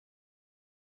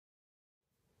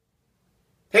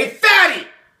Hey fatty!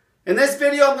 In this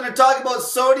video I'm going to talk about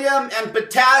sodium and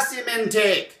potassium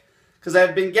intake because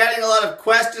I've been getting a lot of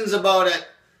questions about it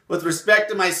with respect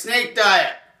to my snake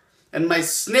diet and my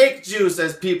snake juice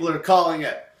as people are calling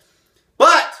it.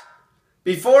 But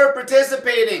before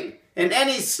participating in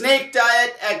any snake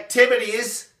diet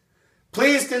activities,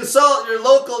 please consult your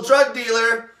local drug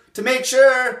dealer to make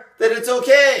sure that it's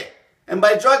okay. And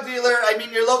by drug dealer, I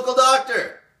mean your local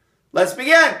doctor. Let's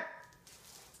begin.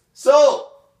 So,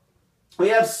 we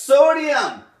have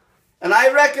sodium, and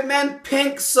I recommend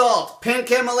pink salt, pink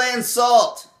Himalayan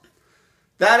salt.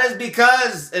 That is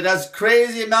because it has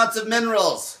crazy amounts of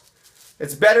minerals.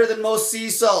 It's better than most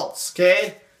sea salts,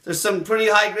 okay? There's some pretty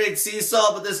high-grade sea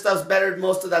salt, but this stuff's better than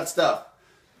most of that stuff.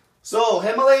 So,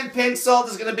 Himalayan pink salt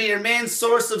is going to be your main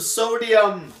source of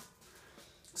sodium.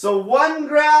 So, 1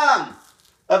 gram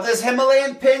of this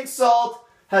Himalayan pink salt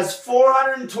has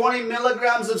 420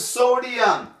 milligrams of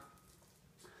sodium.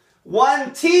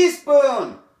 1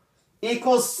 teaspoon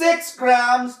equals 6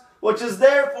 grams, which is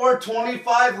therefore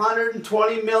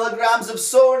 2,520 milligrams of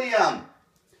sodium.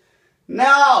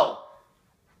 Now,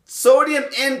 sodium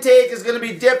intake is going to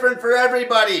be different for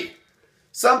everybody.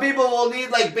 Some people will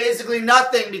need like basically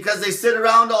nothing because they sit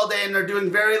around all day and they're doing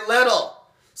very little.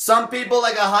 Some people,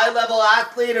 like a high-level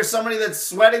athlete or somebody that's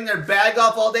sweating their bag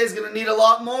off all day, is going to need a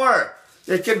lot more.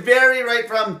 It can vary right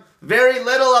from very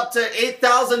little up to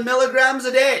 8,000 milligrams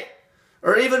a day.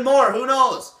 Or even more, who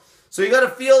knows? So you got to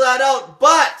feel that out.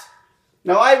 But,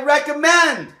 now I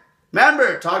recommend,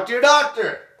 remember, talk to your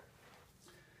doctor.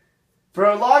 For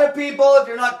a lot of people, if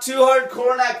you're not too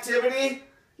hardcore in activity,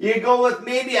 you go with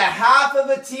maybe a half of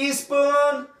a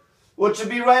teaspoon, which would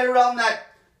be right around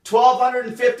that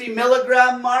 1,250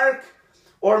 milligram mark.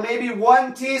 Or maybe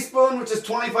 1 teaspoon, which is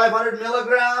 2,500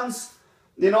 milligrams.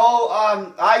 You know,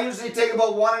 I usually take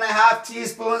about 1.5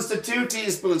 teaspoons to 2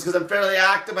 teaspoons because I'm fairly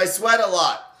active. I sweat a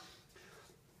lot.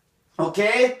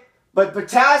 Okay? But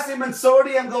potassium and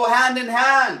sodium go hand in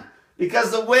hand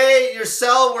because the way your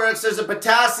cell works, there's a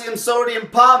potassium-sodium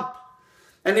pump.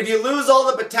 And if you lose all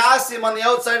the potassium on the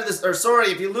outside of this,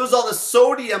 if you lose all the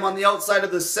sodium on the outside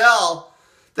of the cell,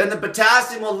 then the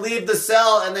potassium will leave the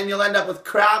cell and then you'll end up with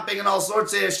cramping and all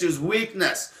sorts of issues,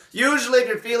 weakness. Usually if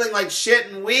you're feeling like shit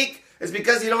and weak, it's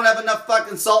because you don't have enough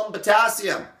fucking salt and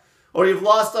potassium. Or you've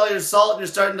lost all your salt and you're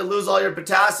starting to lose all your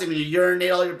potassium and you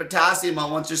urinate all your potassium out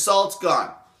once your salt's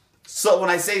gone. So when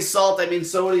I say salt, I mean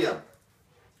sodium.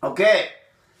 Okay.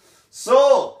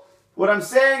 So, what I'm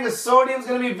saying is sodium's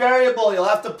going to be variable. You'll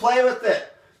have to play with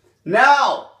it.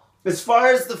 Now, as far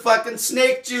as the fucking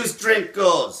snake juice drink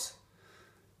goes,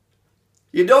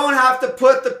 you don't have to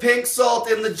put the pink salt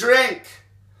in the drink.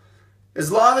 As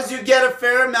long as you get a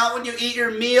fair amount when you eat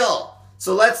your meal.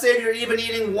 So let's say if you're even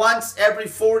eating once every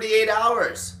 48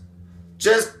 hours.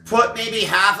 Just put maybe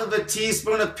half of a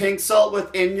teaspoon of pink salt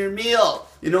within your meal.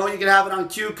 You know, you can have it on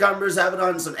cucumbers, have it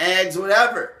on some eggs,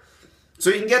 whatever. So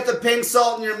you can get the pink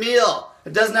salt in your meal.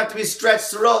 It doesn't have to be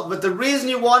stretched throughout. But the reason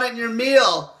you want it in your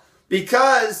meal,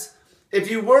 because if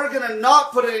you were going to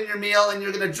not put it in your meal and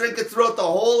you're going to drink it throughout the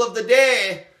whole of the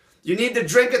day, you need to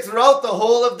drink it throughout the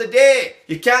whole of the day.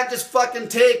 You can't just fucking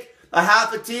take a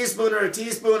half a teaspoon or a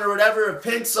teaspoon or whatever of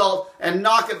pink salt and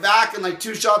knock it back in like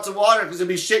 2 shots of water because you'll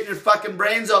be shitting your fucking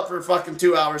brains out for fucking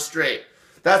 2 hours straight.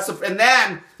 And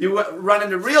then you run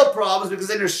into real problems because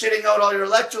then you're shitting out all your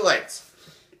electrolytes.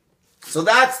 So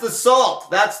that's the salt.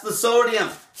 That's the sodium.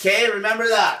 Okay, remember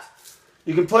that.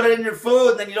 You can put it in your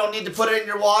food and then you don't need to put it in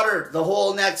your water the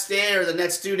whole next day or the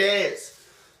next 2 days.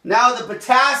 Now the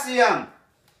potassium.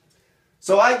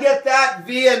 So I get that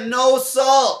via no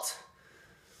salt.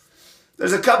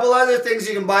 There's a couple other things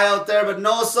you can buy out there, but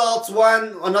no salt's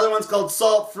one. Another one's called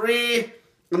salt-free.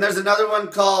 And there's another one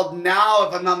called Now,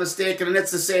 if I'm not mistaken, and it's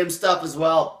the same stuff as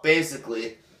well,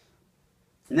 basically.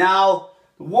 Now,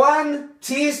 1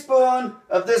 teaspoon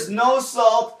of this no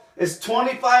salt is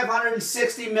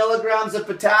 2,560 milligrams of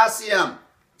potassium.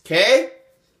 Okay?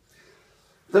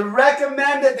 The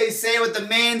recommended, they say, with the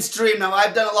mainstream. Now,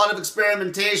 I've done a lot of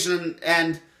experimentation,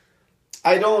 and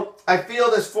I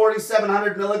feel this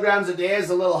 4,700 milligrams a day is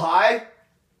a little high.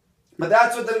 But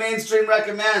that's what the mainstream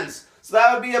recommends. So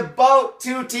that would be about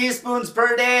 2 teaspoons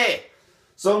per day.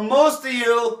 So most of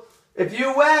you, if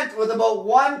you went with about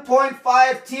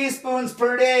 1.5 teaspoons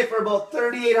per day for about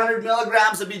 3,800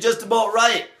 milligrams, it'd be just about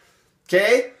right.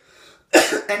 Okay?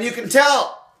 And you can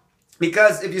tell.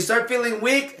 Because if you start feeling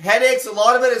weak, headaches, a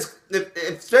lot of it is,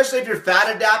 especially if you're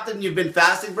fat adapted and you've been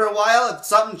fasting for a while, if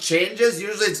something changes,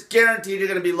 usually it's guaranteed you're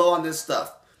going to be low on this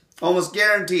stuff. Almost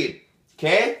guaranteed.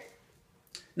 Okay?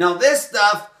 Now this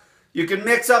stuff, you can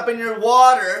mix up in your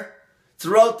water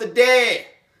throughout the day.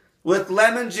 with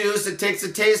lemon juice, it takes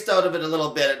the taste out of it a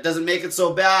little bit. It doesn't make it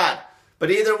so bad.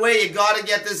 But either way, you got to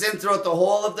get this in throughout the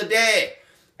whole of the day.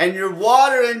 And your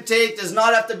water intake does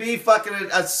not have to be fucking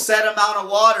a set amount of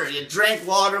water. You drink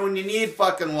water when you need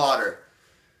fucking water.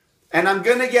 And I'm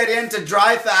going to get into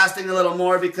dry fasting a little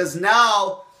more because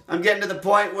now I'm getting to the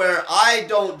point where I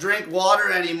don't drink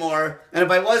water anymore. And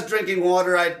if I was drinking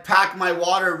water, I'd pack my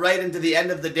water right into the end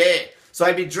of the day. So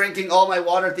I'd be drinking all my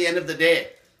water at the end of the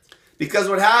day. Because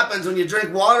what happens when you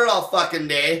drink water all fucking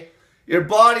day, your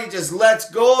body just lets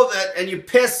go of it and you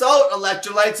piss out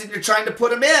electrolytes and you're trying to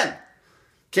put them in.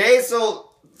 Okay, so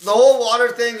the whole water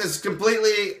thing is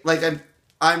completely, like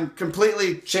I'm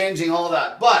completely changing all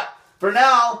that. But for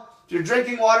now, if you're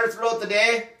drinking water throughout the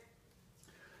day,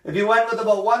 if you went with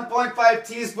about 1.5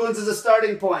 teaspoons as a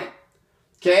starting point,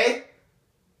 okay,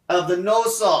 of the no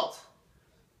salt.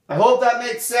 I hope that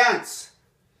makes sense.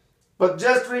 But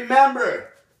just remember,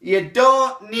 you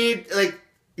don't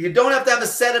have to have a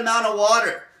set amount of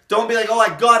water. Don't be like, oh,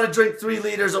 I gotta drink 3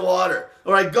 liters of water,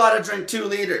 or I gotta drink 2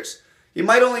 liters. You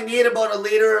might only need about a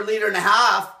liter or a liter and a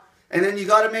half, and then you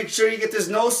got to make sure you get this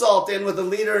no salt in with a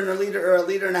liter and a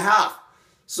liter and a half.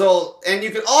 So, and you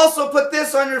can also put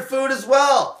this on your food as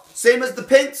well, same as the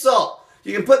pink salt.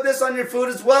 You can put this on your food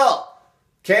as well,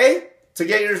 okay, to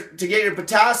get your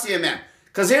potassium in.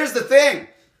 Because here's the thing,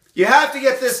 you have to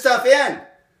get this stuff in,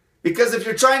 because if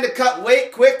you're trying to cut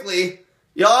weight quickly,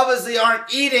 you obviously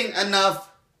aren't eating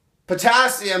enough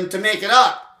potassium to make it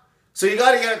up. So you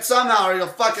got to get it somehow or you'll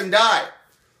fucking die.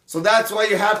 So that's why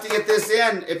you have to get this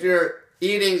in if you're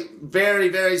eating very,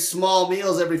 very small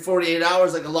meals every 48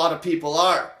 hours like a lot of people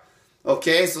are.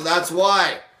 Okay, so that's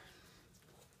why.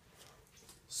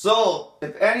 So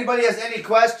if anybody has any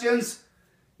questions,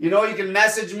 you know you can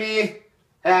message me.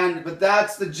 But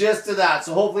that's the gist of that.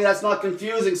 So hopefully that's not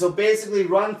confusing. So basically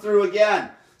run through again.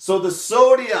 So the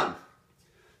sodium,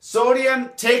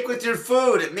 take with your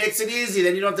food. It makes it easy.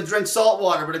 Then you don't have to drink salt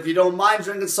water. But if you don't mind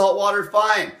drinking salt water,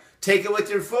 fine. Take it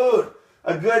with your food.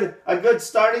 A good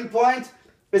starting point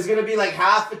is going to be like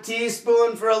half a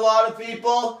teaspoon for a lot of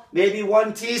people. Maybe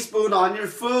 1 teaspoon on your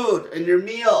food and your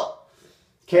meal.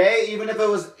 Okay? Even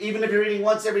if you're eating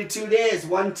once every 2 days,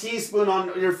 1 teaspoon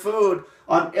on your food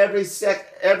on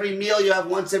every meal you have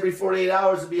once every 48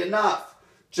 hours would be enough.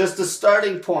 Just a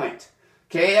starting point.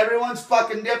 Okay? Everyone's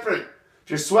fucking different. If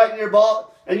you're sweating your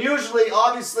ball, and usually,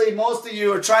 obviously, most of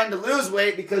you are trying to lose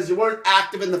weight because you weren't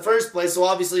active in the first place, so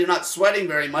obviously you're not sweating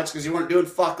very much because you weren't doing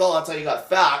fuck all, that's how you got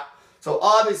fat. So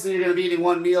obviously you're going to be eating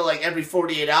 1 meal like every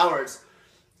 48 hours,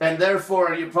 and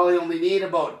therefore you probably only need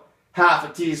about half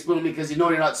a teaspoon because you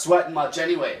know you're not sweating much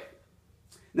anyway.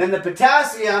 Then the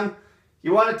potassium,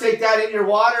 you want to take that in your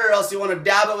water, or else you want to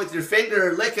dab it with your finger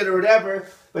or lick it or whatever,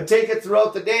 but take it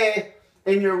throughout the day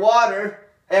in your water.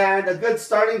 And a good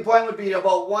starting point would be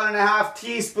about 1.5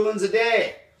 teaspoons a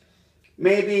day.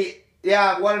 Maybe,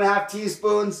 yeah, 1.5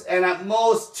 teaspoons, and at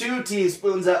most 2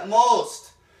 teaspoons at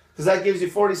most. Because that gives you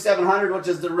 4,700, which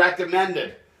is the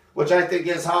recommended, which I think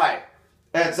is high.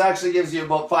 It actually gives you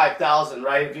about 5,000,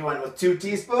 right, if you went with 2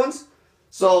 teaspoons.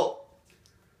 So,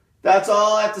 that's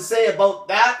all I have to say about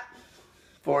that.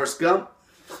 Forrest Gump.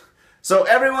 So,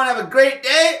 everyone have a great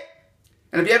day.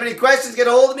 And if you have any questions, get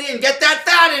a hold of me and get that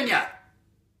fat in you.